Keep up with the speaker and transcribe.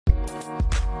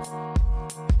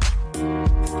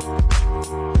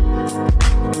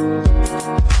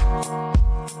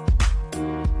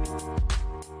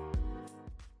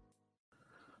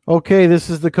Okay, this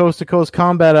is the Coast to Coast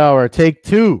Combat Hour, take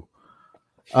 2.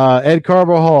 Ed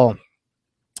Carbajal,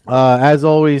 as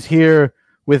always, here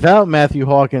without Matthew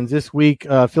Hawkins. This week,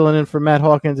 filling in for Matt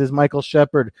Hawkins is Michael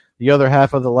Shepard, the other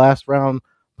half of the Last Round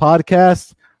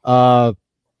podcast.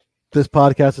 This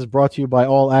podcast is brought to you by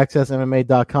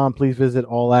AllAccessMMA.com. Please visit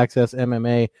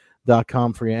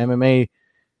AllAccessMMA.com for your MMA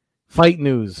fight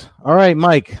news. All right,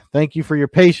 Mike, thank you for your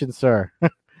patience, sir.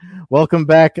 Welcome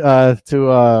back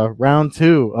to round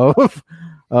 2 of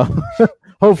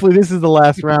hopefully this is the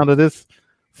last round of this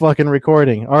fucking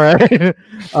recording. All right.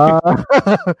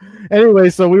 Anyway,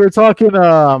 so we were talking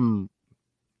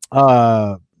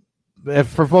if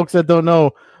for folks that don't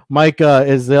know, Mike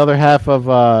is the other half of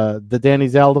the Danny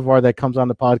Zaldivar that comes on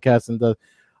the podcast and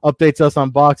updates us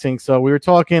on boxing. So we were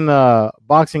talking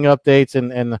boxing updates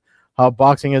and how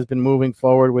boxing has been moving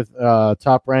forward with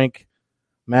Top Rank,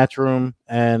 Matchroom,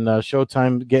 and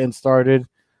Showtime getting started,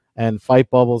 and fight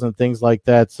bubbles and things like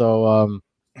that. So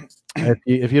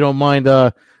if you don't mind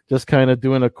just kind of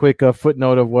doing a quick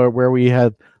footnote of where we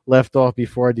had left off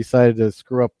before I decided to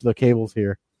screw up the cables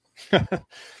here.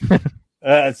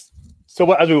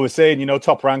 So as we were saying,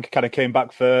 Top Rank kind of came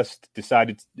back first,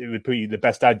 decided it would be the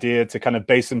best idea to kind of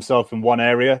base themselves in one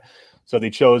area. So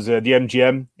they chose the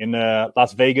MGM in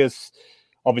Las Vegas.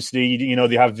 Obviously, they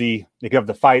can have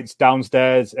the fights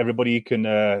downstairs. Everybody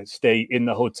can stay in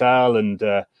the hotel and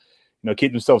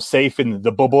keep themselves safe in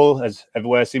the bubble, as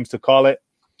everywhere seems to call it.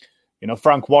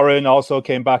 Frank Warren also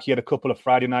came back. He had a couple of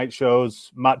Friday night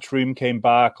shows. Matchroom came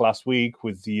back last week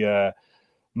with the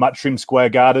Matchroom Square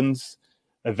Gardens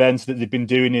events that they've been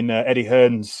doing in Eddie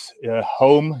Hearn's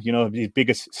home. His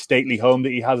biggest stately home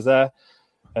that he has there.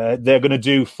 They're going to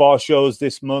do 4 shows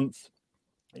this month.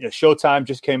 Showtime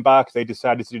just came back. They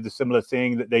decided to do the similar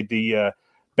thing, that they'd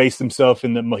base themselves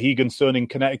in the Mohegan Sun in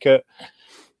Connecticut.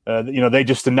 They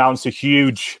just announced a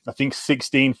huge, I think,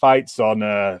 16 fights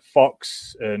on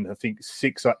Fox, and I think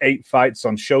 6 or 8 fights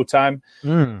on Showtime.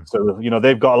 So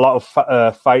they've got a lot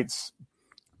of fights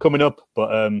coming up.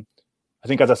 But I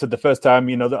think, as I said the first time,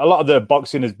 a lot of the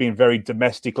boxing has been very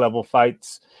domestic level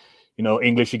fights.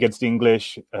 English against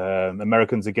English,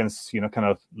 Americans against kind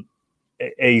of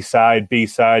A side, B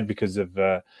side, because of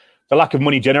the lack of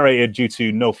money generated due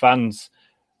to no fans.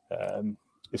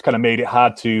 It's kind of made it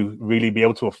hard to really be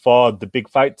able to afford the big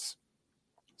fights.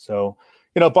 So,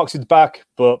 boxing's back,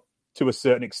 but to a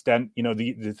certain extent, I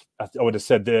would have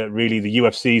said that really the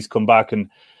UFC's come back, and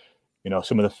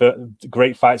some of the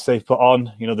great fights they've put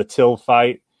on. The Till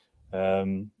fight,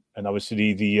 and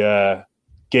obviously the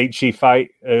Gaethje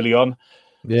fight early on.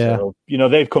 Yeah. So,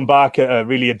 they've come back at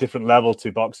a different level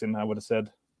to boxing, I would have said.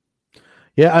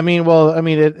 Yeah,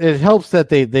 it helps that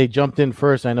they jumped in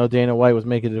first. I know Dana White was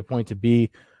making it a point to be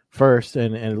first,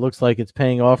 and it looks like it's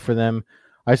paying off for them.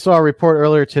 I saw a report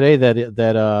earlier today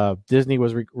that Disney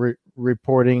was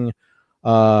reporting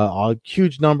a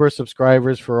huge number of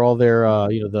subscribers for all their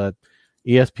the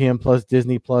ESPN Plus,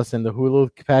 Disney Plus, and the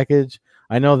Hulu package.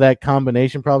 I know that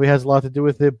combination probably has a lot to do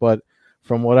with it, but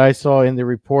from what I saw in the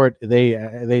report,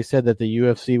 they said that the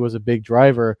UFC was a big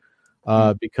driver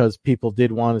because people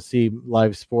did want to see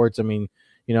live sports.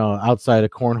 Outside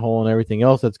of cornhole and everything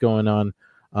else that's going on.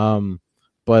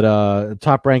 But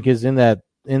Top Rank is in that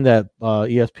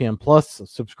ESPN Plus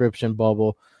subscription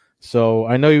bubble. So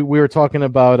I know we were talking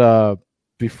about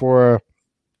before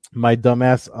my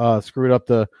dumbass screwed up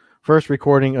the first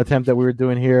recording attempt that we were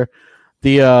doing here.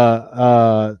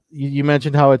 You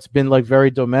mentioned how it's been like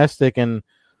very domestic, and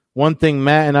one thing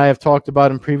Matt and I have talked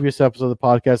about in previous episodes of the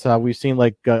podcast, how we've seen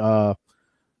like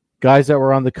guys that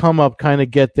were on the come up kind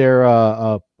of get their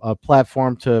a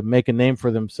platform to make a name for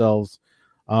themselves.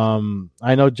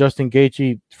 I know Justin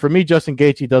Gaethje. For me, Justin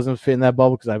Gaethje doesn't fit in that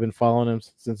bubble because I've been following him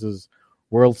since his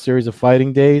World Series of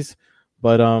Fighting days.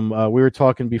 But we were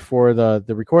talking before the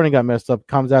recording got messed up.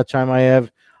 Khamzat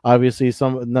Chimaev, obviously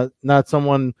not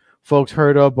someone folks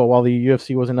heard of, but while the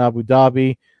UFC was in Abu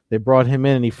Dhabi, they brought him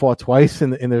in and he fought twice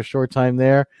in their short time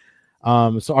there.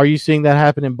 So are you seeing that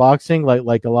happen in boxing?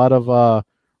 Like a lot of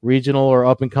regional or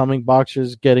up and coming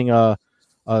boxers getting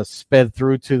sped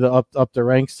through to the up the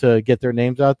ranks to get their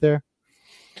names out there?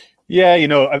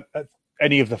 Yeah,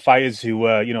 any of the fighters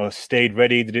who stayed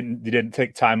ready, they didn't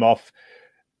take time off.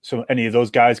 So any of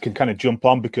those guys can kind of jump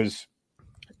on, because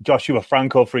Joshua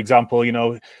Franco, for example,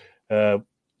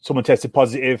 someone tested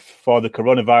positive for the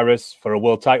coronavirus for a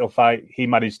world title fight. He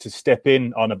managed to step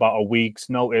in on about a week's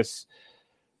notice,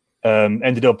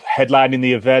 ended up headlining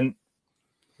the event,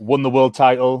 won the world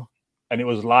title, and it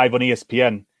was live on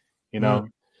ESPN,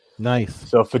 Nice.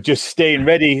 So for just staying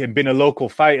ready and being a local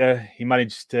fighter, he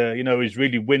managed to, he's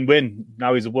really win-win.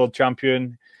 Now he's a world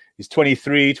champion. He's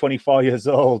 23, 24 years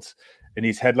old, and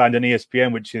he's headlined on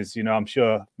ESPN, which is, I'm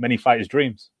sure many fighters'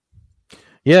 dreams.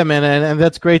 Yeah, man, and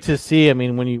that's great to see. I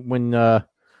mean, when a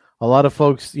lot of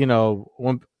folks,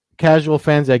 when casual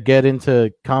fans that get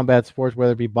into combat sports,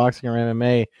 whether it be boxing or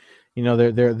MMA,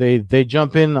 they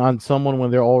jump in on someone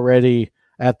when they're already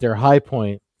at their high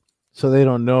point, so they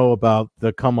don't know about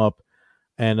the come up.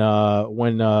 And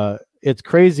when it's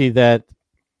crazy that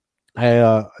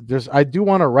I do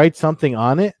want to write something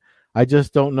on it. I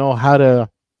just don't know how to,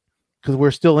 because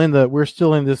we're still in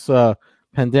this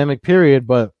pandemic period,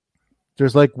 but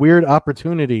there's like weird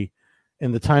opportunity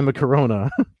in the time of Corona.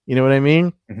 You know what I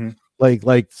mean? Mm-hmm.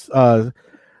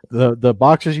 The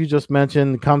boxers you just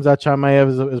mentioned, Khamzat Chimaev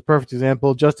is a perfect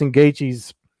example. Justin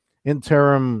Gaethje's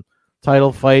interim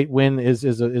title fight win is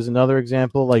another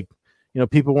example. Like,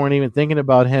 people weren't even thinking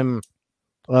about him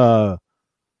fighting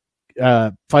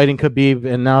Khabib,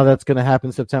 and now that's going to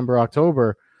happen September,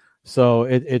 October. So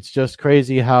it's just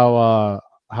crazy how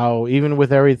even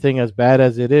with everything as bad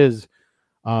as it is,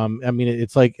 I mean,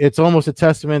 it's almost a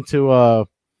testament to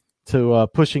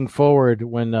pushing forward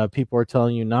when people are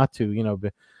telling you not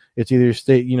to. It's either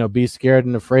stay, be scared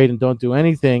and afraid and don't do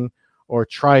anything, or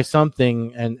try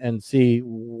something and see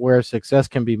where success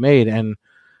can be made. And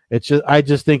I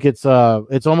just think it's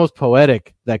almost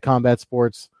poetic that combat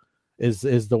sports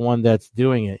is the one that's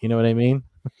doing it. You know what I mean?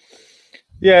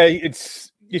 Yeah,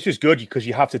 it's just good because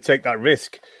you have to take that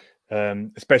risk,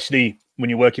 especially when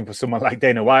you're working for someone like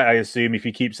Dana White. I assume if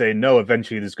you keep saying no,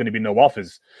 eventually there's going to be no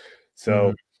offers.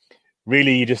 So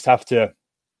really, you just have to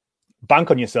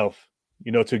bank on yourself,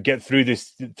 to get through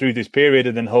this period,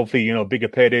 and then hopefully, bigger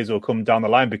paydays will come down the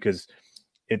line, because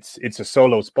it's a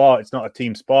solo sport. It's not a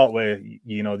team sport where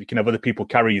you can have other people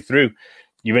carry you through.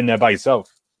 You're in there by yourself.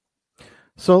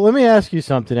 So let me ask you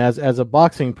something. As a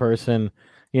boxing person,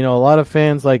 a lot of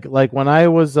fans like when I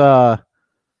was on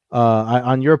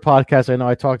your podcast, I know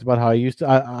I talked about how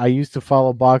I used to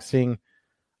follow boxing,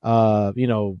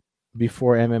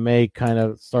 before MMA kind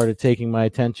of started taking my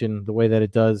attention the way that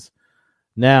it does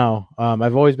now.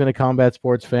 I've always been a combat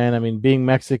sports fan. I mean, being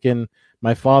Mexican,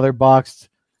 my father boxed,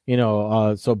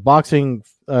 so boxing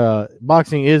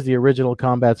is the original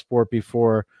combat sport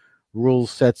before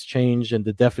rules sets changed and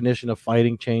the definition of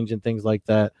fighting changed and things like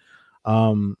that.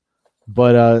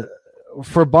 But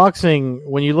for boxing,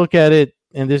 when you look at it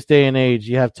in this day and age,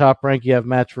 you have Top Rank, you have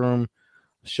Matchroom,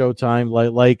 Showtime.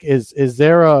 Like is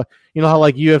there a, how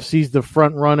like UFC's the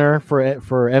front runner for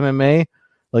MMA,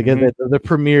 like the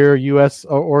premier US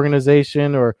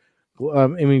organization, or I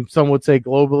mean, some would say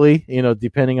globally,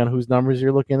 depending on whose numbers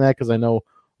you're looking at, because I know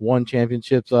One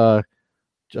Championships tries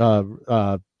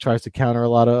to counter a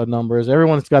lot of numbers.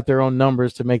 Everyone's got their own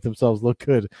numbers to make themselves look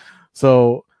good.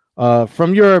 So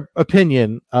from your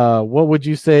opinion, what would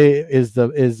you say is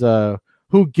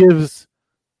who gives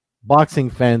boxing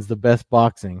fans the best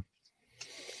boxing?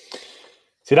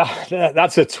 See,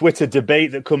 that's a Twitter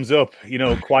debate that comes up,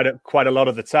 quite a lot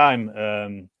of the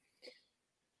time.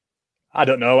 I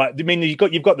don't know. I mean, you've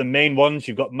got the main ones.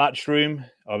 You've got Matchroom.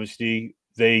 Obviously,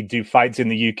 they do fights in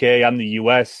the UK and the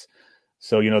US,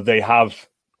 so they have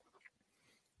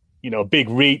big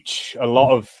reach. A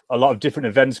lot of different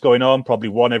events going on. Probably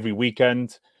one every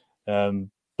weekend. But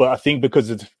I think because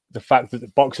of the fact that the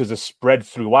boxers are spread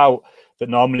throughout, that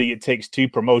normally it takes two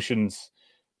promotions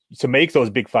to make those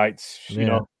big fights.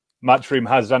 Yeah. Matchroom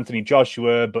has Anthony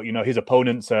Joshua, but his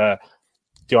opponents are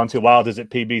Deontay Wilder's at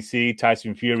PBC,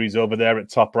 Tyson Fury's over there at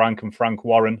Top Rank, and Frank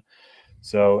Warren.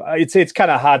 So it's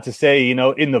kind of hard to say, in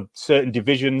the certain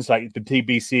divisions, like the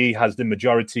PBC has the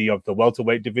majority of the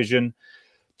welterweight division.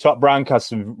 Top Rank has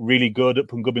some really good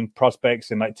up-and-coming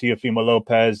prospects, and like Teofimo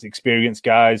Lopez, experienced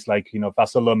guys like,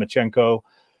 Vasyl Lomachenko.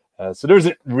 So there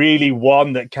isn't really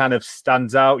one that kind of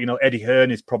stands out. Eddie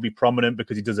Hearn is probably prominent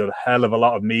because he does a hell of a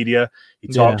lot of media. He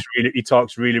talks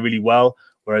really, really well.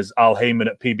 Whereas Al Heyman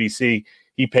at PBC,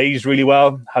 he pays really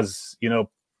well, has, the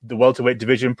welterweight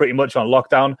division pretty much on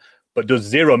lockdown, but does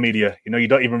zero media. You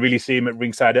don't even really see him at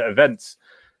ringside at events.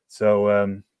 So,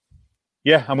 I'm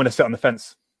going to sit on the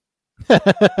fence.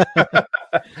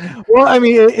 Well, I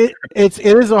mean, it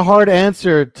is a hard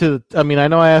answer to. I mean, I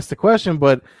know I asked the question,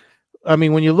 but I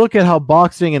mean, when you look at how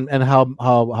boxing and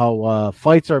how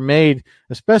fights are made,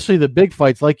 especially the big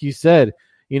fights, like you said,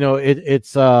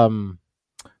 it's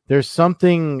there's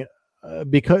something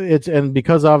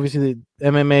because obviously the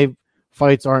MMA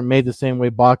fights aren't made the same way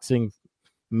boxing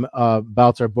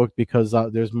bouts are booked, because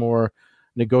there's more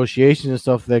negotiations and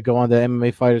stuff that go on that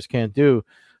MMA fighters can't do.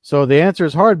 So the answer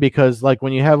is hard because like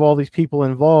when you have all these people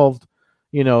involved,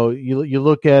 you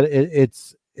look at it,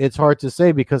 it's hard to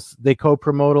say because they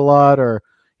co-promote a lot, or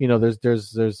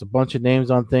there's a bunch of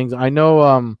names on things. I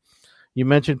know you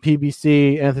mentioned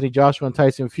PBC, Anthony Joshua, and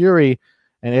Tyson Fury,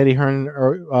 and Eddie Hearn.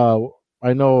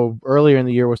 I know earlier in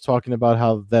the year was talking about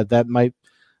how that might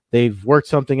they've worked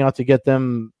something out to get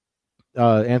them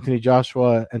Anthony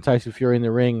Joshua and Tyson Fury in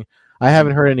the ring. I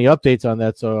haven't heard any updates on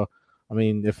that, so I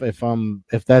mean,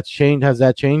 if that's changed, has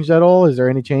that changed at all? Is there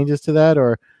any changes to that,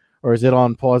 or is it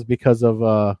on pause because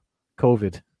of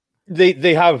COVID?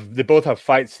 They both have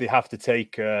fights they have to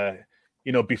take.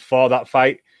 Before that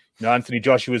fight, Anthony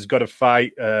Joshua's got to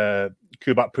fight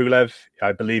Kubrat Pulev,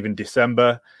 I believe, in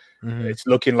December. Mm-hmm. It's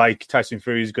looking like Tyson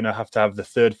Fury is going to have the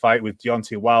third fight with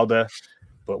Deontay Wilder,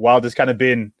 but Wilder's kind of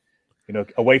been,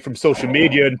 away from social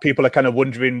media, and people are kind of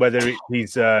wondering whether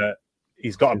he's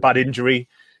got a bad injury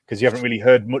because you haven't really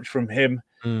heard much from him.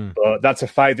 But that's a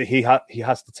fight that he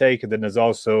has to take, and then there's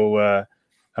also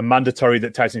a mandatory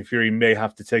that Tyson Fury may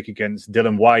have to take against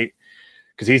Dillian Whyte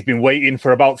because he's been waiting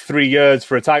for about 3 years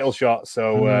for a title shot.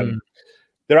 So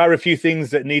there are a few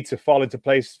things that need to fall into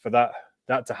place for that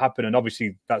to happen, and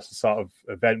obviously that's the sort of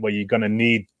event where you're going to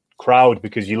need crowd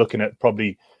because you're looking at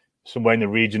probably somewhere in the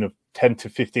region of 10 to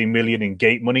 15 million in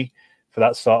gate money for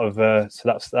that sort of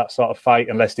that sort of fight,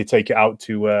 unless they take it out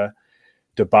to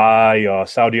Dubai or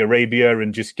Saudi Arabia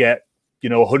and just get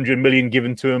 100 million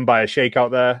given to him by a sheikh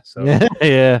out there. So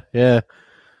yeah.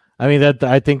 I mean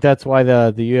I think that's why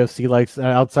the UFC likes,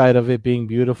 outside of it being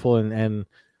beautiful and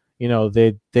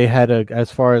they had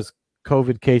as far as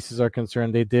COVID cases are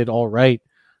concerned, they did all right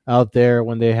out there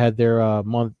when they had their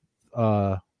month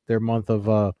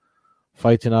of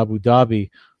fights in Abu Dhabi.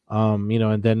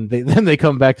 And then they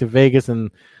come back to Vegas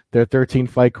and their 13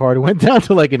 fight card went down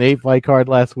to like an 8 fight card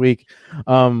last week.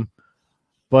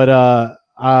 But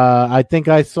I think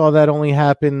I saw that only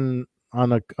happen on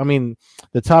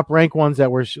the top rank ones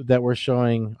that were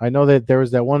showing. I know that there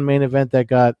was that one main event that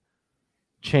got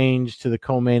changed to the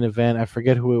co-main event. I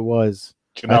forget who it was.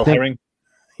 Jamel Herring.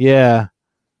 Yeah.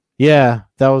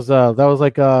 That was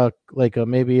like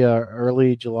maybe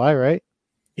early July, right?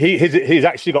 He's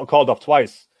actually got called off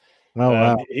twice. Oh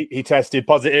wow! He tested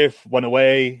positive, went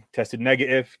away, tested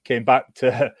negative, came back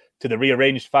to the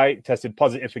rearranged fight, tested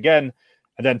positive again,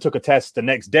 and then took a test the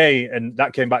next day, and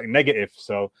that came back negative.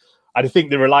 So I think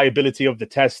the reliability of the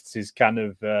tests is kind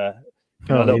of a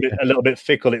little bit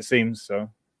fickle, it seems. So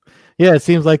yeah, it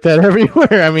seems like that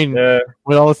everywhere. I mean,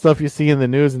 with all the stuff you see in the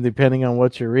news, and depending on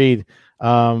what you read,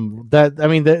 that's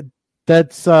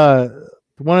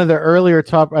one of the earlier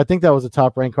top. I think that was a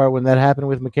top ranked card when that happened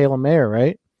with Michaela Mayer,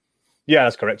 right? Yeah,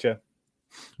 that's correct.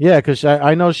 Yeah, because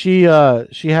I know she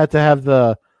had to have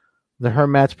her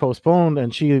match postponed,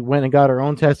 and she went and got her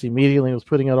own test immediately and was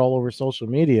putting it all over social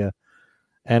media,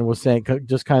 and was saying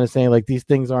like these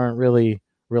things aren't really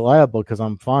reliable because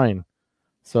I'm fine.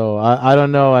 So I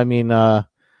don't know. I mean,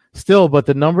 still, but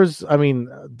the numbers. I mean,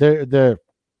 the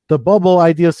bubble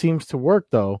idea seems to work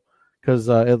though, because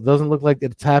it doesn't look like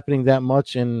it's happening that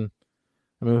much. And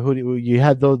I mean, who you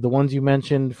had the ones you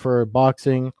mentioned for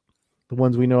boxing, the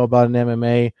ones we know about in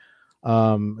MMA.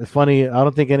 It's funny. I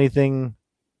don't think anything.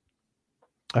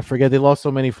 I forget they lost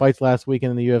so many fights last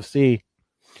weekend in the UFC.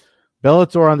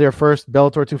 Bellator on their first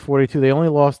Bellator 242, they only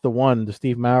lost the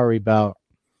Steve Mowry bout.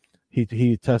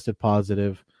 He tested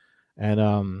positive,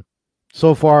 and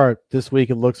so far this week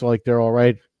it looks like they're all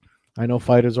right. I know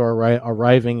fighters are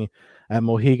arriving at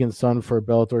Mohegan Sun for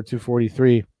Bellator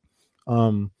 243,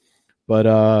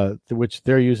 but which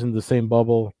they're using the same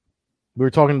bubble. We were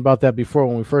talking about that before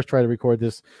when we first tried to record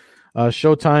this.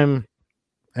 Showtime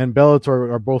and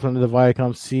Bellator are both under the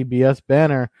Viacom CBS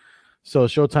banner. So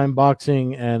Showtime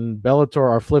Boxing and Bellator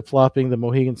are flip-flopping the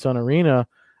Mohegan Sun Arena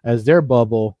as their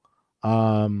bubble.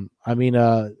 Do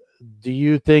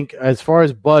you think, as far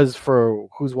as buzz for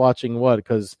who's watching what,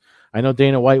 because I know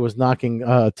Dana White was knocking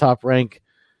Top Rank,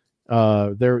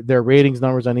 their ratings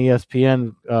numbers on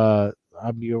ESPN.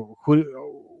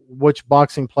 Which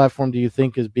boxing platform do you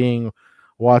think is being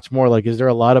watched more? Like, is there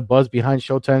a lot of buzz behind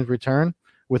Showtime's return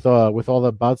with all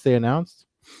the bouts they announced?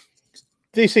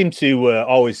 They seem to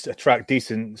always attract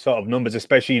decent sort of numbers,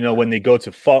 especially, when they go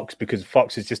to Fox, because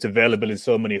Fox is just available in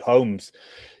so many homes.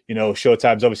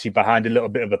 Showtime's obviously behind a little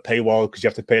bit of a paywall because you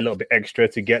have to pay a little bit extra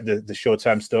to get the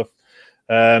Showtime stuff.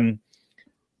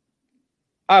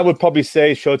 I would probably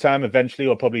say Showtime eventually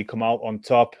will probably come out on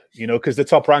top, because the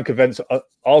Top Rank events are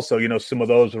also, some of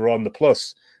those are on the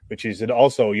Plus, which is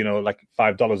also, like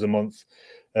 $5 a month.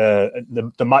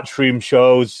 The Matchroom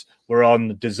shows were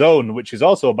on DAZN, which is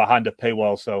also behind a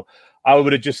paywall. So I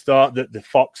would have just thought that the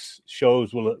Fox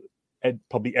shows will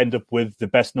probably end up with the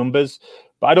best numbers,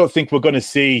 but I don't think we're going to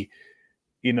see,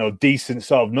 decent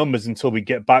sort of numbers until we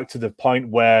get back to the point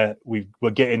where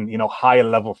we're getting, higher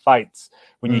level fights.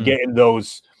 When you're getting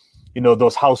those,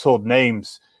 those household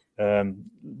names, the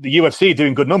UFC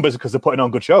doing good numbers because they're putting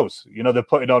on good shows. They're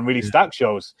putting on really stacked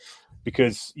shows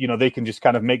because, they can just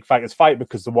kind of make fighters fight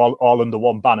because they're all under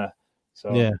one banner.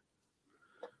 So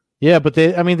yeah, but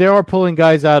they are pulling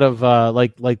guys out of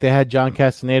like they had John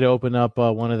Castaneda open up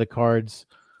one of the cards.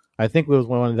 I think it was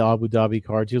one of the Abu Dhabi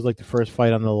cards. He was like the first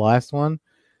fight on the last one.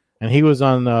 And he was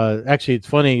on, actually, it's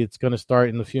funny. It's going to start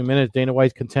in a few minutes. Dana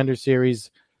White's Contender Series.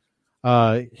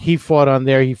 He fought on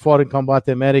there. He fought in Combate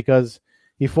Americas.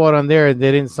 He fought on there, and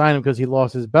they didn't sign him because he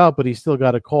lost his bout, but he still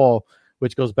got a call,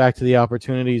 which goes back to the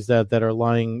opportunities that are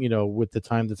lying, with the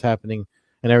time that's happening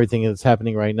and everything that's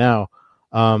happening right now.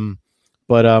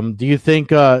 But do you think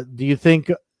how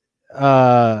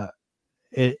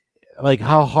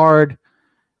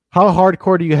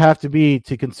hardcore do you have to be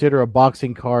to consider a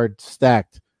boxing card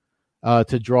stacked?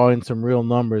 To draw in some real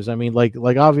numbers. I mean, like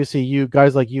obviously you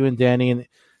guys like you and Danny and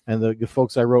the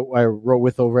folks I wrote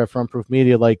with over at Front Proof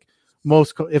Media, like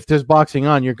if there's boxing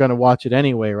on, you're going to watch it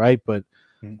anyway, right? But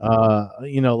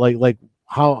like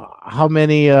how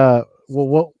many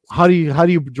how do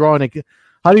you draw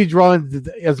in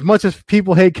as much as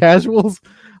people hate casuals,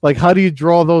 like how do you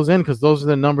draw those in, because those are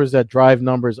the numbers that drive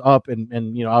numbers up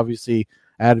and obviously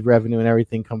added revenue and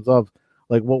everything comes up.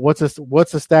 Like what's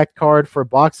a stacked card for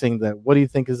boxing? What do you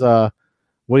think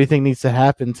needs to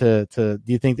happen to do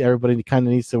you think that everybody kind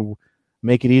of needs to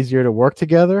make it easier to work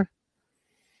together?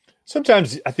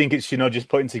 Sometimes I think it's just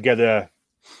putting together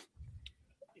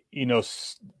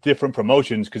different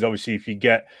promotions, because obviously if you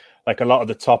get like a lot of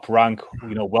the top rank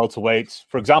welterweights,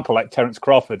 for example, like Terence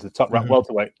Crawford, the top rank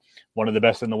welterweight, one of the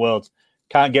best in the world,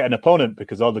 can't get an opponent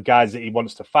because all the guys that he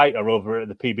wants to fight are over at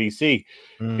the PBC.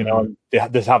 They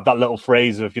just have that little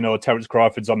phrase of, Terence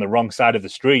Crawford's on the wrong side of the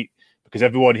street because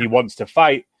everyone he wants to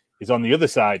fight is on the other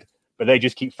side, but they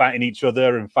just keep fighting each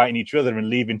other and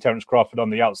leaving Terence Crawford on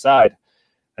the outside.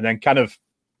 And then kind of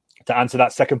to answer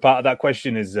that second part of that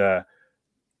question is,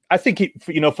 I think,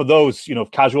 for those,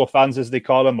 casual fans, as they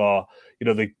call them, or,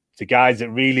 the guys that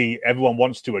really everyone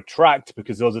wants to attract,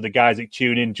 because those are the guys that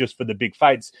tune in just for the big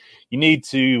fights. You need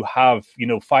to have,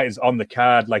 fighters on the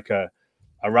card like a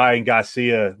Ryan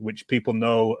Garcia, which people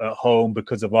know at home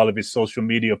because of all of his social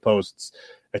media posts,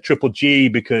 a Triple G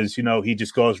because, he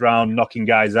just goes around knocking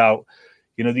guys out.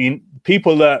 The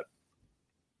people that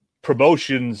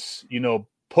promotions,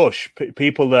 push,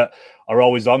 people that are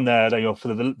always on there, for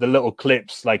the little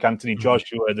clips like Anthony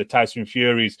Joshua, the Tyson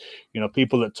Furies,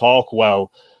 people that talk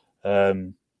well.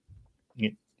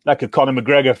 Like a Conor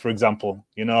McGregor, for example,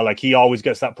 like he always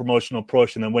gets that promotional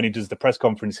push, and then when he does the press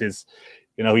conferences,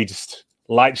 he just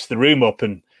lights the room up,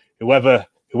 and whoever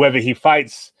he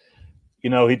fights,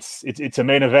 it's a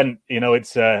main event.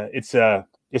 It's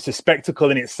a spectacle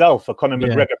in itself. A Conor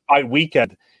McGregor fight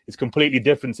weekend is completely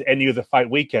different to any other fight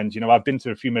weekend. I've been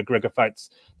to a few McGregor fights.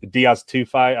 The Diaz 2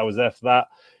 fight, I was there for that.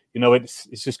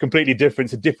 It's just completely different.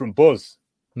 It's a different buzz.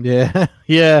 Yeah,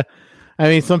 yeah. I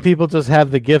mean, some people just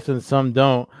have the gift and some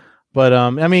don't.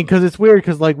 But because it's weird.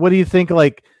 Because what do you think?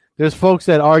 Like, there's folks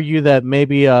that argue that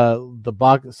maybe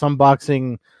some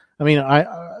boxing. I mean,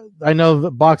 I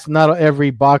know not every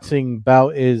boxing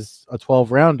bout is a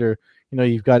 12-rounder.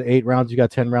 You've got 8 rounds, you got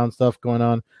 10-round stuff going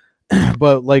on.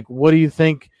 But what do you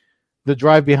think the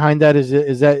drive behind that is?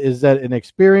 Is that an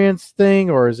experience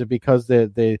thing, or is it because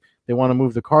they want to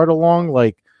move the card along?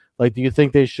 Like, do you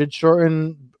think they should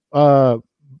shorten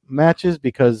matches?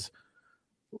 Because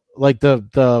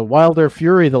the Wilder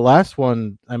Fury, the last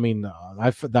one, I mean,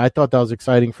 I thought that was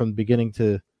exciting from the beginning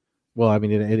to, well, I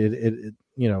mean, it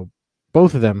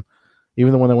both of them,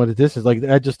 even the one that went to distance,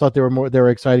 I just thought they were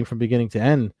exciting from beginning to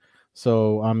end.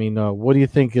 So, I mean, what do you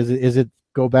think? Is it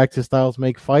go back to styles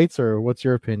make fights, or what's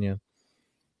your opinion?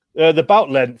 The bout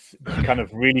length kind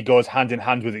of really goes hand in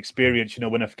hand with experience.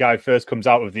 When a guy first comes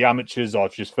out of the amateurs or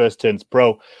just first turns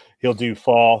pro, he'll do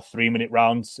 4 3-minute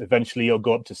rounds. Eventually, he'll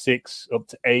go up to 6, up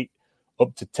to 8,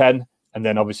 up to 10. And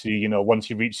then obviously, once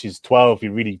he reaches 12, he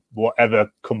really won't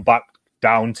ever come back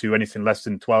down to anything less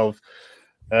than 12.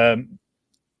 I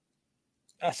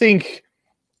think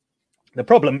the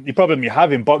problem you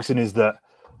have in boxing is that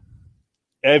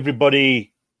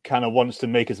everybody kind of wants to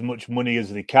make as much money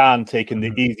as they can, taking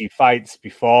the easy fights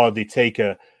before they take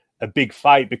a big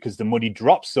fight, because the money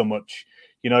drops so much.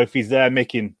 If he's there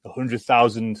making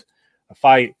 100,000 a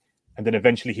fight, and then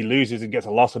eventually he loses and gets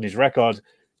a loss on his record,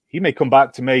 he may come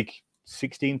back to make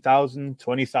 16,000,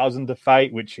 20,000 a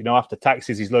fight, which, after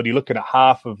taxes, he's only looking at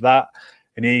half of that.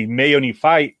 And he may only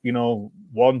fight,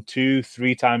 1, 2,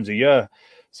 3 times a year.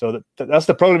 So that's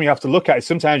the problem you have to look at.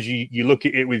 Sometimes you look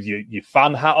at it with your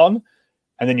fan hat on,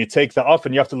 and then you take that off,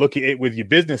 and you have to look at it with your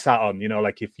business hat on.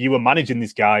 Like if you were managing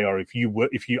this guy, or if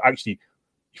you actually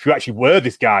were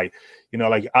this guy,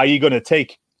 like, are you going to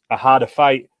take a harder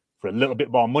fight for a little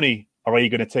bit more money, or are you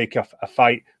going to take a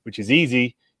fight which is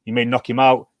easy? You may knock him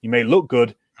out, you may look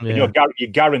good, and you're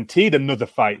guaranteed another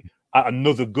fight at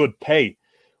another good pay.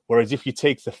 Whereas if you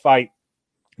take the fight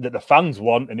that the fans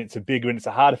want, and it's a bigger and it's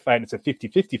a harder fight, and it's a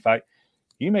 50-50 fight,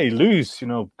 you may lose,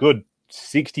 good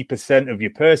 60% of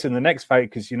your purse in the next fight,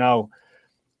 because, you've now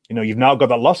got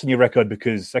that loss in your record,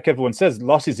 because, like everyone says,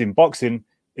 losses in boxing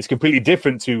is completely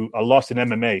different to a loss in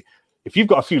MMA. If you've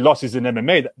got a few losses in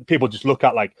MMA, that people just look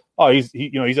at like, oh, he's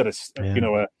had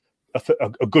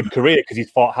a good career because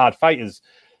he's fought hard fighters.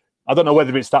 I don't know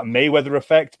whether it's that Mayweather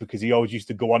effect, because he always used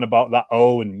to go on about that.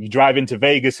 Oh, and you drive into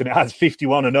Vegas and it has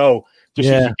 51-0. Just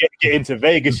as you get into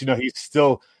Vegas, he's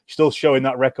still showing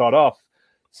that record off.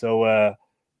 So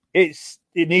it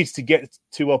needs to get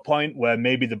to a point where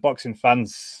maybe the boxing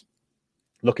fans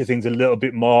look at things a little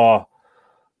bit more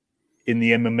in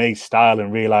the MMA style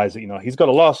and realize that, he's got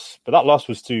a loss, but that loss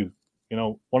was to,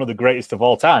 one of the greatest of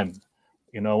all time,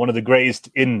 one of the greatest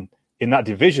in that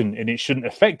division, and it shouldn't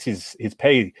affect his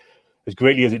pay as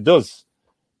greatly as it does.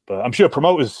 But I'm sure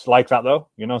promoters like that, though,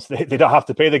 so they don't have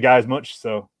to pay the guys much.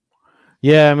 So,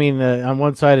 yeah, I mean, on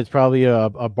one side, it's probably a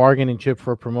bargaining chip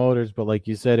for promoters, but like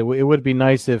you said, it would be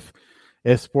nice if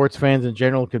sports fans in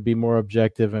general could be more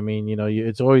objective. I mean,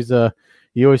 it's always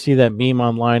you always see that meme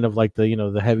online of like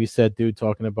the heavy set dude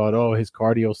talking about, oh, his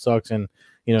cardio sucks, and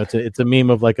it's a meme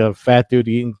of like a fat dude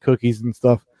eating cookies and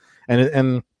stuff,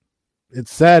 and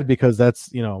it's sad because that's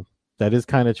that is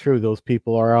kind of true. Those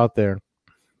people are out there.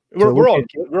 We're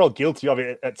all guilty of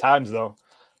it at times, though.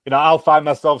 I'll find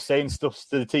myself saying stuff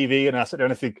to the TV, and I sit there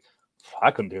and I think, I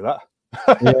couldn't do that.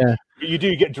 Yeah, you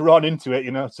do get drawn into it,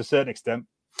 to a certain extent.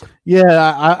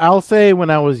 Yeah, I'll say when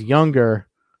I was younger,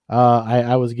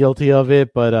 I was guilty of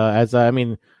it, but I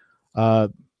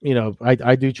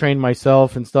do train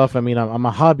myself and stuff. I mean, I'm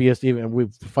a hobbyist. Even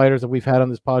with the fighters that we've had on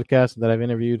this podcast that I've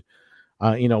interviewed,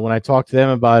 when I talk to them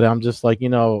about it, I'm just like,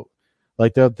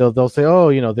 like they'll say,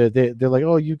 oh, they're like,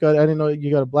 oh, I didn't know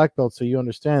you got a black belt, so you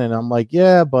understand. And I'm like,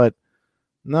 yeah, but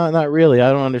not really.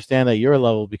 I don't understand at your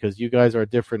level, because you guys are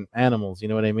different animals. You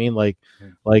know what I mean? Like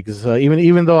so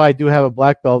even though I do have a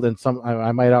black belt, and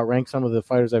I might outrank some of the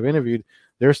fighters I've interviewed,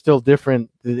 they're still different.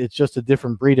 It's just a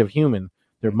different breed of human.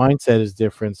 Their mindset is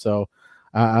different. So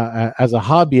as a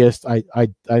hobbyist,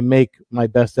 I make my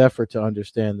best effort to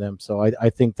understand them. So I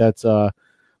think that's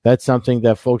something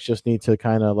that folks just need to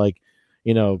kind of like,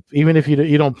 even if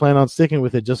you don't plan on sticking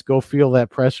with it, just go feel that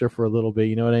pressure for a little bit.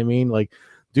 You know what I mean? Like,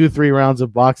 do 3 rounds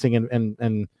of boxing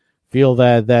and feel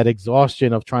that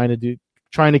exhaustion of trying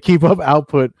to keep up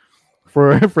output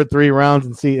for 3 rounds,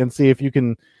 and see if you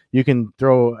can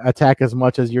attack as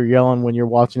much as you're yelling when you're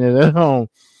watching it at home.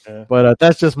 Yeah. But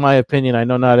that's just my opinion. I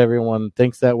know not everyone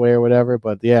thinks that way or whatever,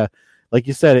 but yeah, like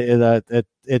you said,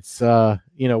 it's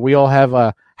we all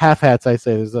have half hats. I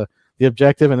say there's the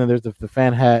objective, and then there's the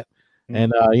fan hat,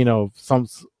 and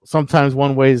sometimes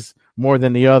one weighs more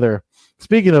than the other.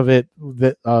 Speaking of it,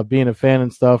 being a fan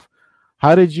and stuff,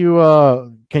 how did you?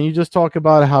 Can you just talk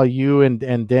about how you and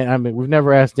Dan? I mean, we've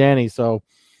never asked Danny, so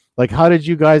like, how did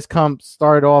you guys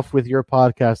start off with your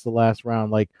podcast the last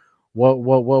round? Like, what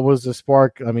was the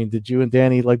spark? I mean, did you and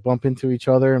Danny like bump into each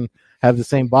other and have the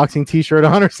same boxing T-shirt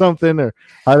on or something, or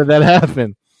how did that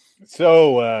happen?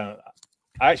 So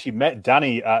I actually met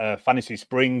Danny at a Fantasy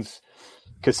Springs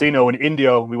casino in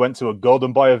India. We went to a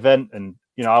Golden Boy event, and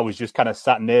I was just kind of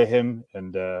sat near him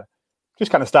and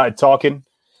just kind of started talking.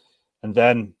 And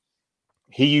then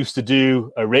he used to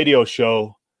do a radio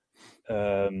show.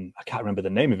 I can't remember the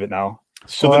name of it now.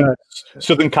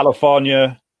 Southern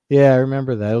California. Yeah, I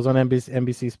remember that. It was on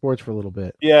NBC Sports for a little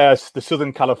bit. Yeah, it's the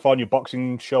Southern California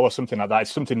Boxing Show or something like that.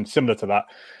 It's something similar to that.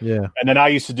 Yeah. And then I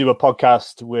used to do a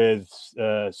podcast with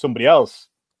somebody else.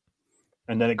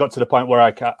 And then it got to the point where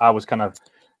I was kind of,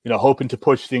 hoping to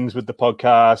push things with the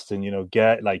podcast and,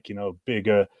 get like,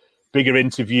 bigger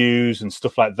interviews and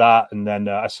stuff like that. And then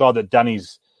I saw that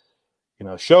Danny's,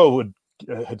 show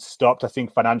had stopped. I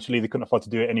think financially they couldn't afford to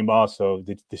do it anymore. So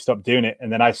they stopped doing it.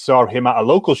 And then I saw him at a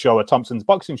local show, a Thompson's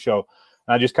Boxing Show.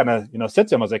 And I just kind of, said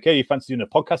to him, I was like, hey, you fancy doing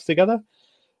a podcast together?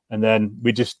 And then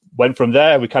we just went from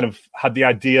there. We kind of had the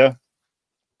idea.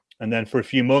 And then for a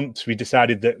few months, we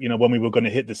decided that, when we were going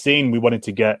to hit the scene, we wanted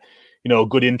to get, a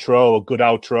good intro, a good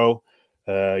outro,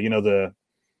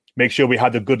 make sure we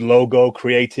had a good logo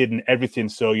created and everything.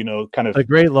 So, kind of a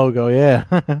great logo. Yeah.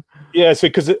 yeah. So,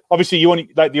 because obviously you only,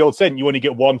 like the old saying, you only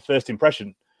get one first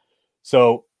impression.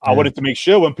 So I wanted to make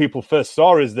sure when people first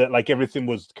saw us that like everything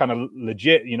was kind of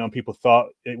legit, and people thought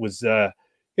it was,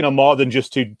 more than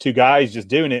just two guys just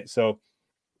doing it. So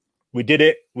we did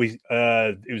it.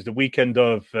 It was the weekend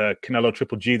of Canelo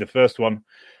Triple G. The first one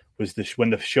was when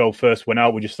the show first went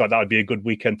out. We just thought that would be a good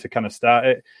weekend to kind of start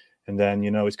it. And then,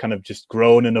 it's kind of just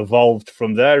grown and evolved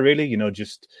from there, really,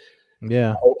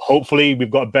 hopefully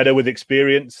we've got better with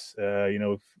experience,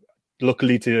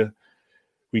 luckily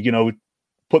we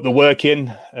put the work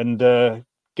in and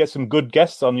get some good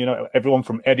guests on, everyone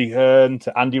from Eddie Hearn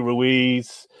to Andy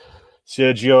Ruiz,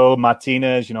 Sergio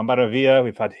Martinez, Maravilla,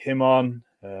 we've had him on,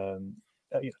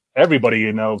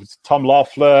 everybody, Tom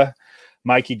Loeffler,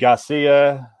 Mikey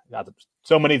Garcia,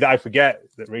 so many that I forget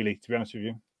that really, to be honest with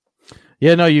you.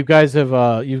 Yeah, no, you guys have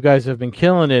been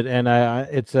killing it, and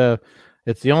it's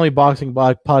the only boxing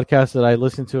podcast that I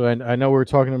listen to, and I know we were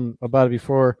talking about it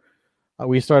before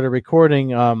we started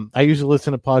recording. I usually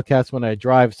listen to podcasts when I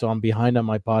drive, so I'm behind on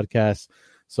my podcasts.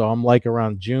 So I'm like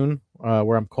around June,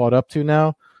 where I'm caught up to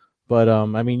now. But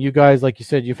I mean, you guys, like you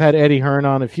said, you've had Eddie Hearn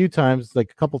on a few times,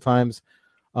 like a couple times.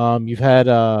 You've had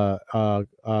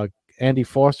Andy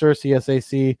Foster,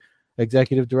 CSAC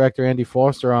executive director Andy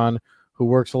Foster, on, who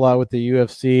works a lot with the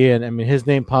UFC, and I mean his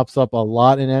name pops up a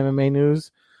lot in MMA news.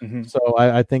 Mm-hmm. So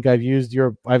I think I've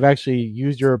actually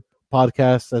used your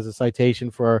podcast as a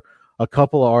citation for a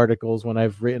couple of articles when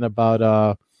I've written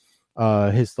about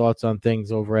his thoughts on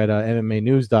things over at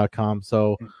MMAnews.com.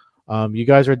 So you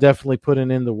guys are definitely putting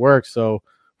in the work. So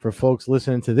for folks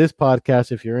listening to this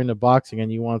podcast, if you're into boxing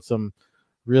and you want some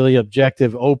really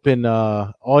objective, open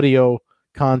audio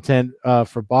content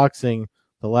for boxing,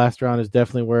 the Last Round is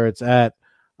definitely where it's at.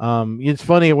 It's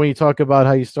funny when you talk about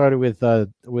how you started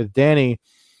with Danny.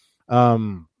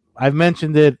 I've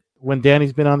mentioned it when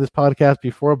Danny's been on this podcast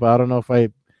before, but I don't know if I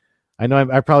know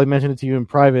I probably mentioned it to you in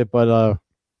private, but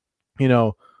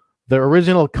the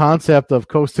original concept of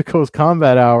Coast to Coast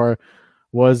Combat Hour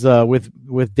was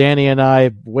with Danny and I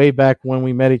way back when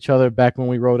we met each other, back when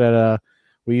we wrote at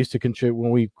we used to contribute when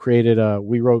we created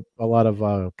we wrote a lot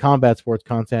of combat sports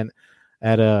content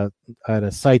at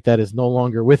a site that is no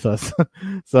longer with us.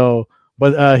 So,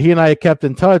 but he and I kept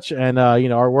in touch, and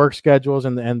our work schedules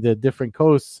and the different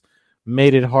coasts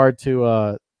made it hard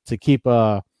to keep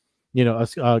a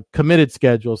committed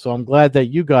schedule. So I'm glad that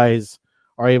you guys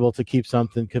are able to keep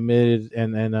something committed,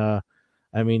 and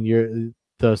I mean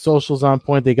the socials on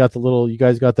point. You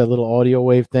guys got that little audio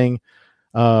wave thing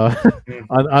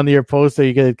on your post, so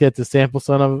you get to sample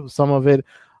some of it.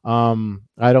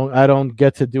 I don't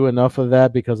get to do enough of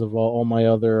that because of all my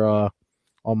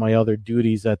other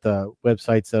duties at the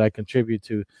websites that I contribute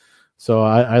to. So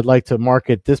I'd like to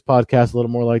market this podcast a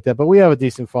little more like that, but we have a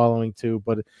decent following too.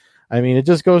 But I mean, it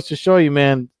just goes to show you,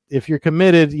 man, if you're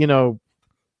committed,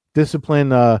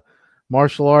 discipline,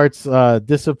 martial arts,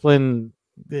 discipline,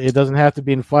 it doesn't have to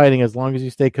be in fighting. As long as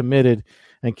you stay committed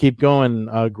and keep going,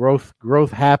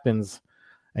 growth happens,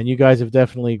 and you guys have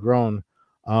definitely grown.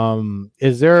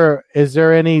 Is there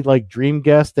any like dream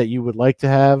guest that you would like to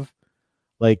have?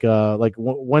 Like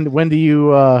when do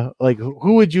you like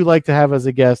who would you like to have as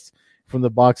a guest from the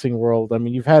boxing world? I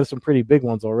mean, you've had some pretty big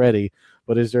ones already,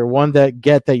 but is there one that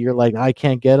you're like, I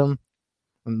can't get them,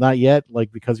 not yet,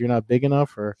 like because you're not big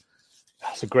enough? Or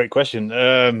that's a great question.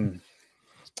 I'm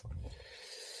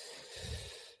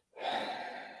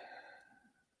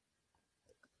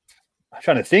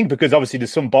trying to think, because obviously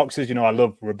there's some boxers, I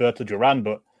love Roberto Duran,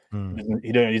 but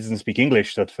he doesn't speak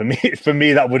English. So for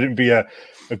me, that wouldn't be a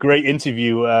great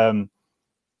interview. An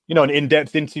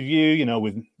in-depth interview,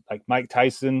 with like Mike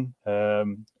Tyson.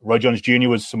 Roy Jones Jr.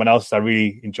 was someone else I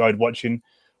really enjoyed watching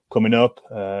coming up.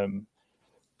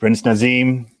 Prince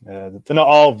Nazim. They're not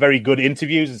all very good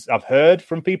interviews, I've heard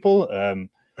from people.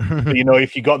 But,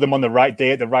 if you got them on the right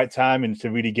day at the right time, and to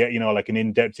really get, like an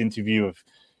in-depth interview of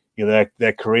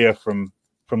their career from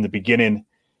the beginning,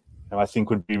 I think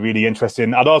would be really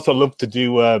interesting. I'd also love to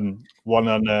do one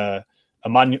on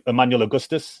Emmanuel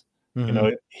Augustus. Mm-hmm.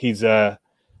 He's the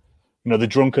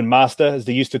drunken master, as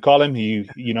they used to call him. He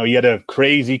had a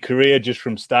crazy career just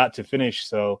from start to finish.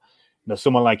 So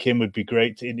someone like him would be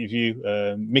great to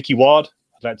interview. Mickey Ward,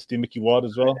 I'd like to do Mickey Ward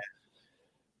as well.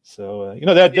 So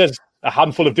there's a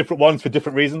handful of different ones for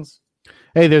different reasons.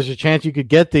 Hey, there's a chance you could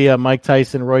get the Mike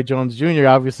Tyson, Roy Jones Jr.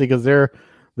 obviously, because they're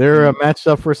matched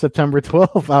up for September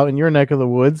 12th out in your neck of the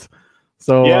woods.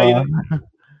 So yeah,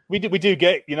 we do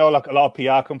get like a lot of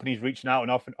PR companies reaching out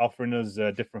and offering us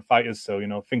different fighters. So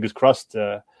fingers crossed,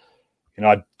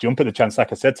 I'd jump at the chance,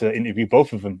 like I said, to interview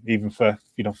both of them, even for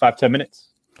 5-10 minutes.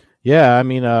 Yeah, I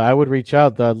mean, I would reach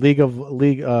out. The League,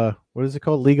 what is it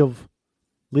called? League of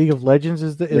Legends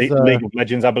is League of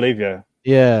Legends, I believe. Yeah.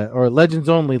 Yeah, or Legends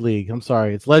Only League. I'm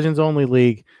sorry, it's Legends Only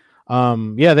League.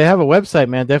 Yeah, they have a website,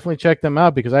 man. Definitely check them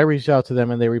out because I reached out to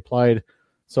them and they replied.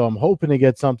 So I'm hoping to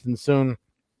get something soon.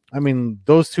 I mean,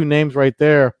 those two names right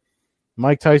there,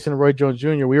 Mike Tyson and Roy Jones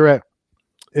Jr.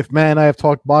 If Matt and I have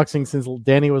talked boxing since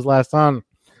Danny was last on,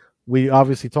 we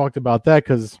obviously talked about that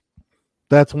because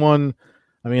that's one.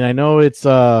 I mean, I know it's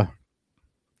they're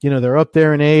up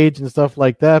there in age and stuff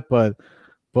like that, but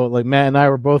like Matt and I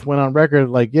went on record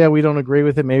like, yeah, we don't agree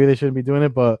with it. Maybe they shouldn't be doing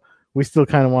it, but we still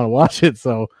kind of want to watch it.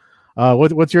 So,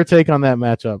 what's your take on that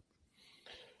matchup?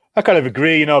 I kind of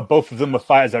agree. Both of them were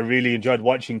fighters I really enjoyed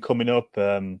watching coming up.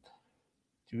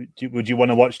 Would you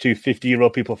want to watch two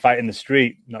 50-year-old people fight in the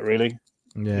street? Not really.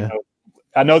 Yeah.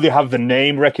 I know they have the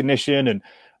name recognition,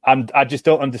 and I just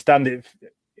don't understand it.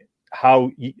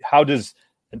 How does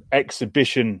an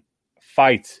exhibition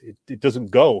fight? It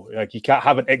doesn't go. Like, you can't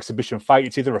have an exhibition fight.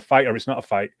 It's either a fight or it's not a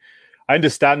fight. I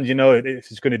understand,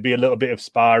 it's going to be a little bit of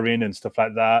sparring and stuff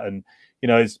like that, and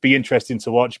it's be interesting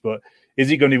to watch. But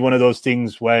is it going to be one of those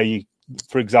things where you,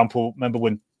 for example, remember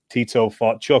when Tito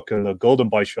fought Chuck at the Golden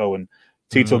Boy show, and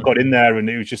Tito got in there, and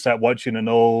it was just like watching an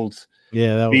old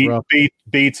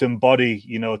beaten body.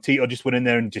 Tito just went in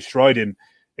there and destroyed him,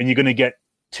 and you're going to get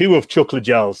two of Chuck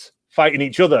Liddell's fighting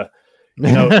each other.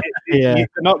 They're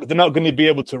not going to be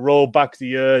able to roll back the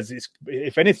years.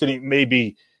 If anything, it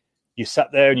maybe you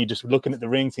sat there and you're just looking at the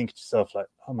ring, thinking to yourself like,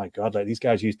 "Oh my God, like these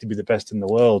guys used to be the best in the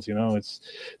world."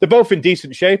 They're both in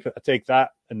decent shape. I take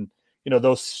that, and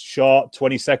those short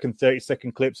 20-second,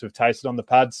 30-second clips of Tyson on the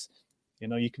pads.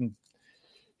 You can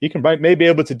maybe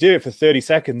able to do it for 30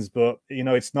 seconds, but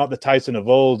it's not the Tyson of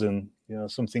old, and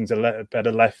some things are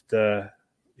better left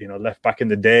left back in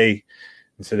the day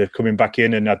instead of coming back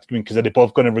in. And because they're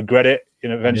both going to regret it,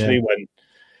 eventually when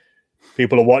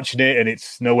people are watching it and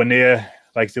it's nowhere near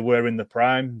like they were in the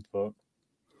prime. But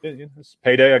it's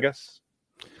payday, I guess.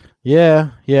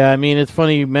 Yeah. I mean, it's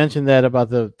funny you mentioned that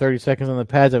about the 30 seconds on the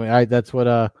pads. I mean, that's what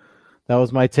that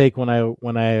was my take when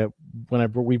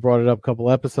we brought it up a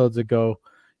couple episodes ago.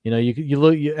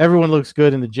 Everyone looks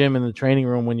good in the gym, in the training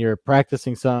room when you're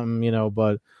practicing something,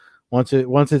 but once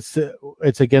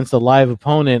it's against a live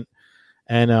opponent,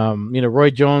 and Roy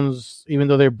Jones, even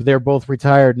though they're both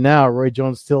retired now, Roy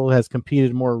Jones still has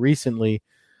competed more recently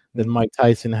than Mike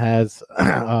Tyson has.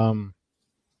 It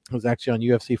was actually on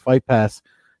UFC Fight Pass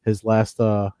his last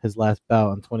bout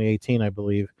in 2018, I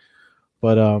believe.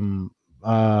 But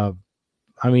I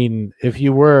mean, if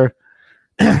you were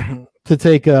to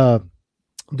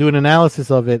do an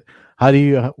analysis of it,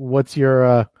 what's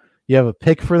your you have a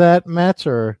pick for that match?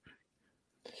 Or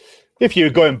if you're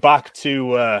going back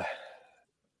to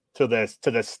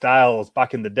the styles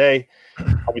back in the day,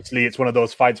 obviously it's one of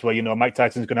those fights where Mike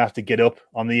Tyson's going to have to get up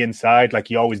on the inside like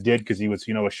he always did, because he was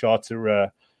a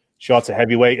shorter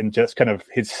heavyweight, and just kind of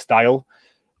his style.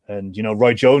 And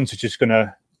Roy Jones is just going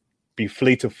to be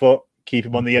fleet of foot, keep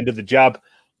him on the end of the jab,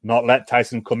 not let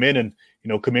Tyson come in and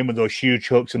come in with those huge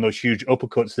hooks and those huge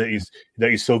uppercuts that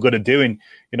he's so good at doing.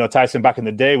 Tyson back in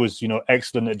the day was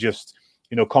excellent at just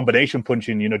combination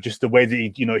punching. Just the way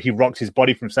that he rocks his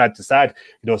body from side to side.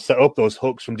 Set up those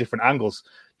hooks from different angles,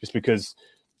 just because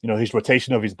his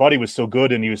rotation of his body was so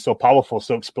good and he was so powerful,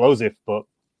 so explosive. But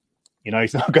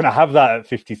he's not going to have that at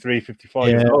 53, 54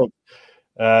 years old.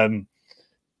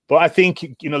 But I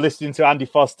think, listening to Andy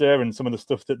Foster and some of the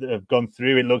stuff that have gone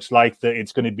through, it looks like that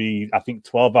it's going to be, I think,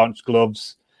 12-ounce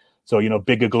gloves. So,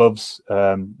 bigger gloves,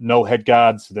 no head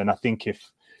guards. Then I think if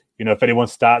anyone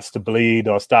starts to bleed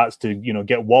or starts to,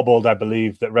 get wobbled, I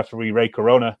believe that referee Ray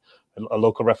Corona, a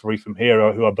local referee from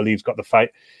here, who I believe's got the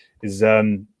fight, is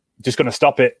just going to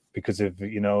stop it because of,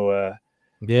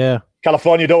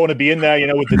 California don't want to be in there,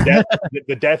 with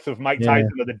the death of Mike Tyson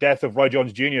or the death of Roy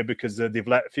Jones Jr. because they've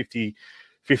let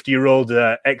 50-year-old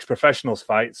ex-professionals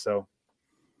fight. So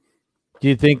do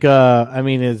you think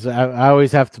I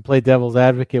always have to play devil's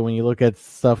advocate when you look at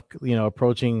stuff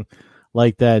approaching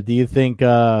like that. Do you think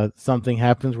something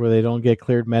happens where they don't get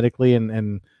cleared medically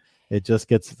and it just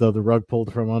gets the rug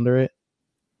pulled from under it?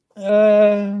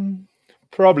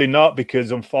 Probably not,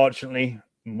 because unfortunately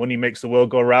money makes the world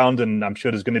go round, and I'm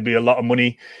sure there's going to be a lot of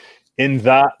money in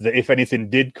that if anything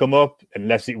did come up,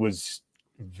 unless it was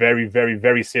very, very,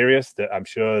 very serious, that I'm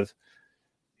sure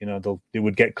they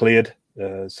would get cleared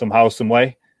somehow, some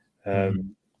way.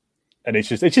 And it's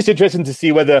just interesting to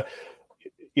see whether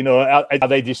are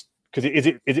they just, because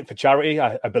is it for charity?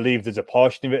 I believe there's a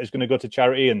portion of it is going to go to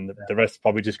charity, and the rest is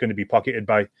probably just going to be pocketed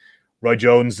by Roy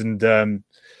Jones and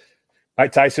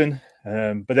Mike Tyson.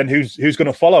 But then who's going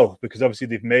to follow? Because obviously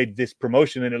they've made this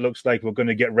promotion, and it looks like we're going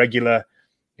to get regular,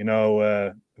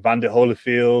 Evander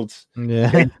Holyfield,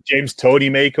 James Toney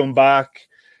may come back,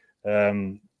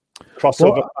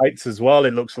 crossover fights as well.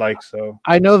 It looks like so.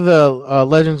 I know the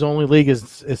Legends Only League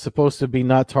is supposed to be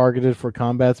not targeted for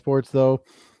combat sports, though.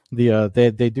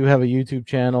 They do have a YouTube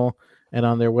channel and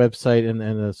on their website,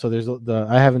 and so there's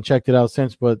I haven't checked it out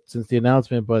since the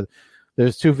announcement, but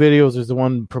there's 2 videos. There's the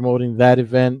one promoting that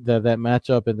event, that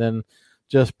matchup, and then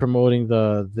just promoting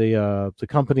the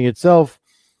company itself.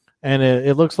 And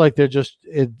it looks like they're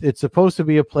it's supposed to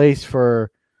be a place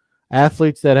for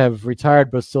athletes that have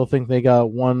retired but still think they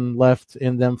got one left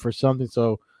in them for something.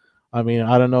 So, I mean,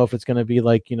 I don't know if it's going to be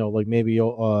like maybe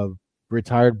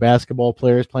retired basketball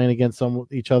players playing against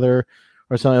each other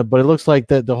or something. But it looks like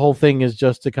that the whole thing is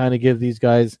just to kind of give these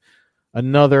guys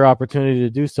another opportunity to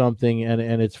do something,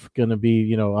 and it's going to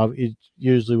be, it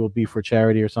usually will be for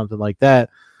charity or something like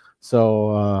that.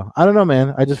 So I don't know,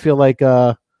 man. I just feel like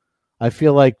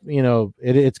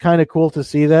it's kind of cool to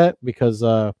see that, because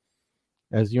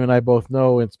as you and I both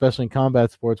know, especially in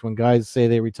combat sports, when guys say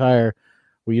they retire,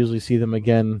 we usually see them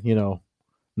again,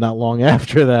 not long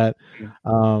after that,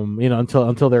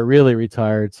 until they're really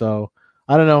retired. So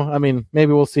I don't know. I mean,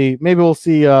 maybe we'll see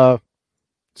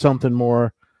something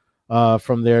more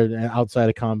from there outside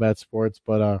of combat sports,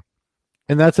 but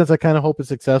in that sense, I kind of hope it's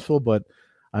successful, but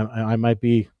I might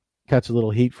catch a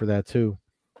little heat for that too.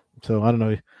 So I don't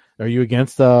know. Are you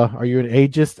against? Are you an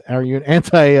ageist? Are you an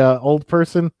anti-old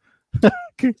person?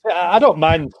 I don't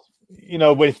mind.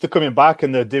 If they're coming back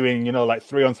and they're doing, like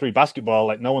 3-on-3 basketball,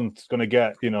 like no one's going to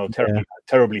get,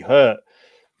 terribly hurt.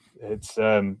 It's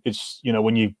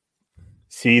when you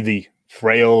see the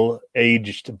frail,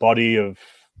 aged body of,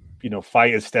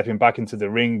 fighters stepping back into the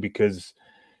ring because,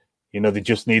 they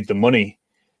just need the money.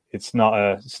 It's not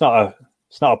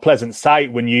a pleasant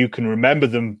sight when you can remember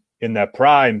them in their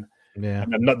prime. Yeah,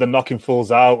 and they're knocking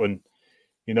fools out and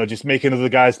just making other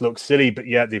guys look silly, but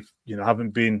yet they've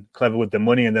haven't been clever with their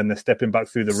money, and then they're stepping back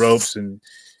through the ropes. And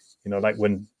like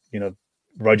when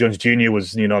Roy Jones Jr.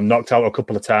 was knocked out a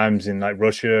couple of times in like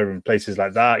Russia and places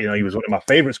like that. He was one of my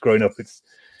favorites growing up. It's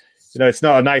it's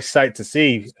not a nice sight to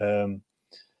see.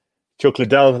 Chuck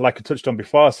Liddell, like I touched on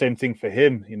before, same thing for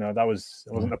him. It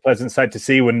wasn't a pleasant sight to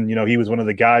see when he was one of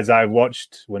the guys I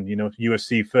watched when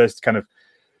UFC first kind of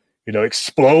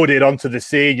exploded onto the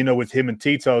scene, with him and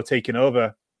Tito taking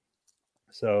over.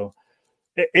 So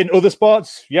in other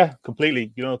sports, yeah,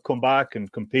 completely, come back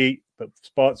and compete. But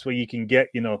sports where you can get,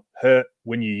 hurt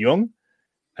when you're young,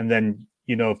 and then,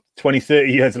 20,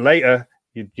 30 years later,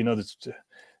 there's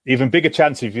even bigger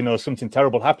chance of, something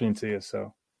terrible happening to you.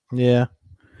 So, yeah.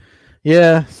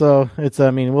 Yeah. So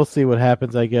we'll see what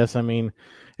happens, I guess. I mean,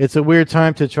 it's a weird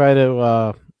time to try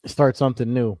to start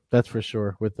something new. That's for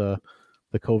sure, with the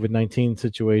COVID-19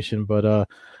 situation. But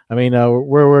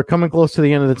we're coming close to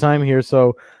the end of the time here.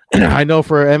 So I know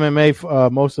for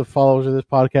MMA, most of the followers of this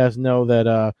podcast know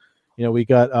that we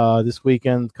got this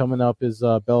weekend coming up is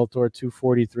Bellator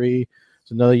 243.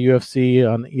 It's another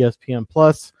UFC on ESPN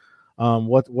Plus.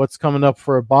 What's coming up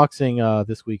for boxing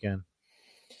this weekend?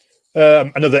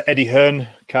 Another Eddie Hearn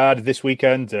card this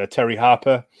weekend. Terry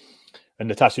Harper and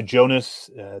Natasha Jonas,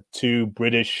 2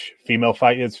 British female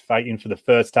fighters fighting for the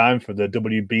first time for the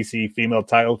WBC female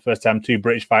title. First time 2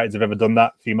 British fighters have ever done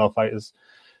that, female fighters.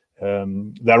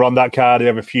 They're on that card. They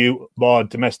have a few more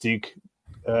domestic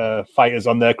fighters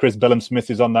on there. Chris Bellum-Smith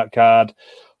is on that card.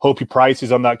 Hopi Price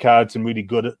is on that card. Some really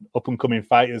good up-and-coming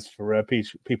fighters for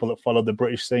people that follow the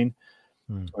British scene.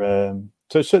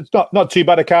 So it's not too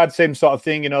bad a card, same sort of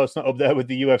thing. It's not up there with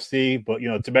the UFC, but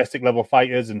domestic level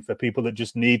fighters, and for people that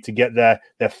just need to get their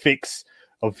fix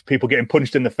of people getting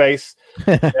punched in the face,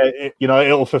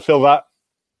 it'll fulfill that.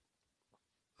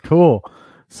 Cool.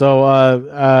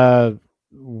 So,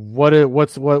 what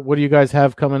do you guys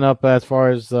have coming up as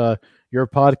far as your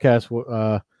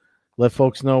podcast? Let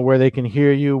folks know where they can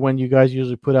hear you, when you guys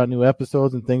usually put out new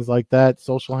episodes and things like that.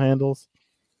 Social handles.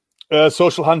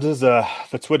 Social handles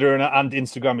for Twitter and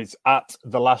Instagram, it's at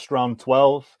The Last Round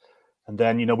 12, and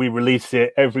then we release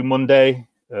it every Monday,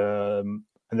 and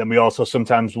then we also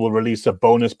sometimes will release a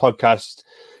bonus podcast.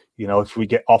 If we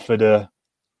get offered a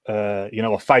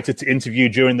fighter to interview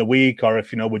during the week, or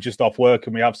if we're just off work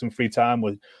and we have some free time,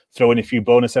 we'll throw in a few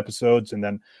bonus episodes. And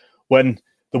then when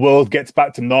the world gets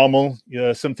back to normal,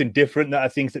 something different that I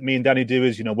think that me and Danny do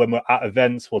is when we're at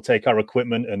events, we'll take our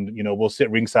equipment and we'll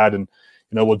sit ringside and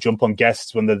we'll jump on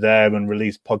guests when they're there and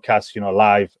release podcasts,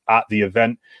 live at the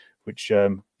event, which,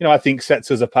 I think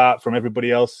sets us apart from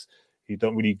everybody else. You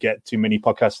don't really get too many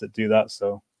podcasts that do that.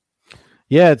 So,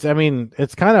 Yeah, I mean,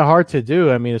 it's kind of hard to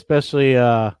do. I mean, especially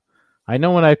I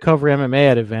know when I cover MMA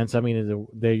at events, I mean,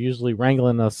 they're usually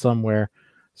wrangling us somewhere,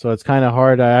 so it's kind of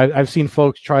hard. I've seen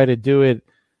folks try to do it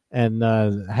and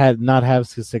had not have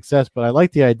success, but I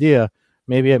like the idea.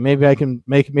 Maybe I can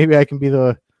maybe I can be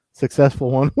the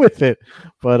successful one with it,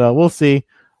 but we'll see.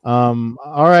 All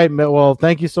right, well,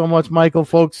 thank you so much, Michael.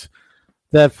 Folks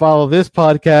that follow this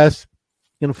podcast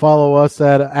can follow us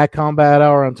at Combat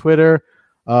Hour on Twitter.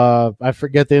 I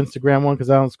forget the Instagram one because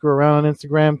I don't screw around on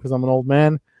Instagram because I'm an old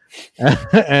man.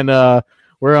 And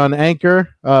we're on Anchor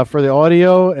for the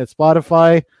audio at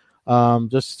Spotify.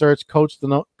 Just search Coast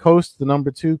the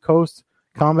number 2 Coast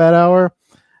Combat Hour,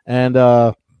 and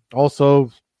also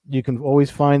you can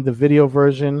always find the video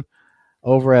version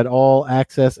over at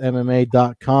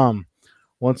allaccessmma.com.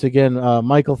 Once again,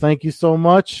 Michael, thank you so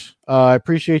much. I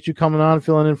appreciate you coming on,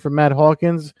 filling in for Matt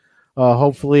Hawkins.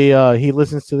 Hopefully he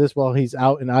listens to this while he's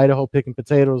out in Idaho picking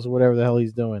potatoes or whatever the hell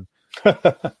he's doing.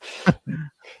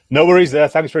 No worries there.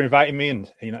 Thanks for inviting me.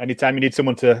 And anytime you need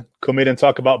someone to come in and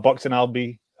talk about boxing, I'll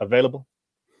be available.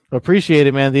 Appreciate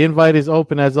it, man. The invite is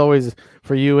open as always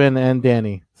for you and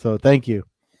Danny. So thank you.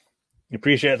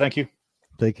 Appreciate it. Thank you.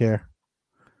 Take care.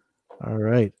 All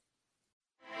right.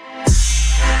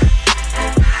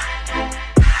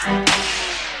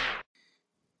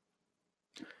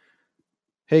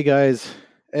 Hey guys,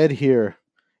 Ed here,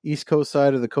 East Coast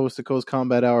side of the Coast to Coast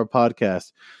Combat Hour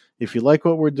podcast. If you like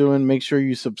what we're doing, make sure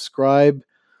you subscribe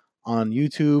on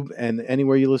YouTube and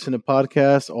anywhere you listen to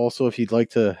podcasts. Also, if you'd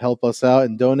like to help us out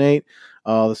and donate,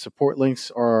 the support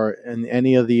links are in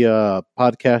any of the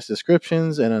podcast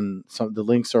descriptions, and the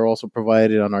links are also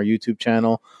provided on our YouTube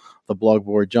channel, The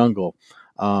Blogboard Jungle.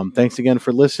 Thanks again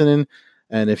for listening,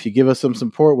 and if you give us some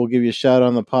support, we'll give you a shout out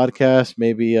on the podcast,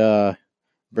 maybe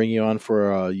bring you on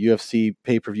for a UFC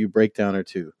pay-per-view breakdown or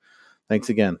two. Thanks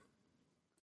again.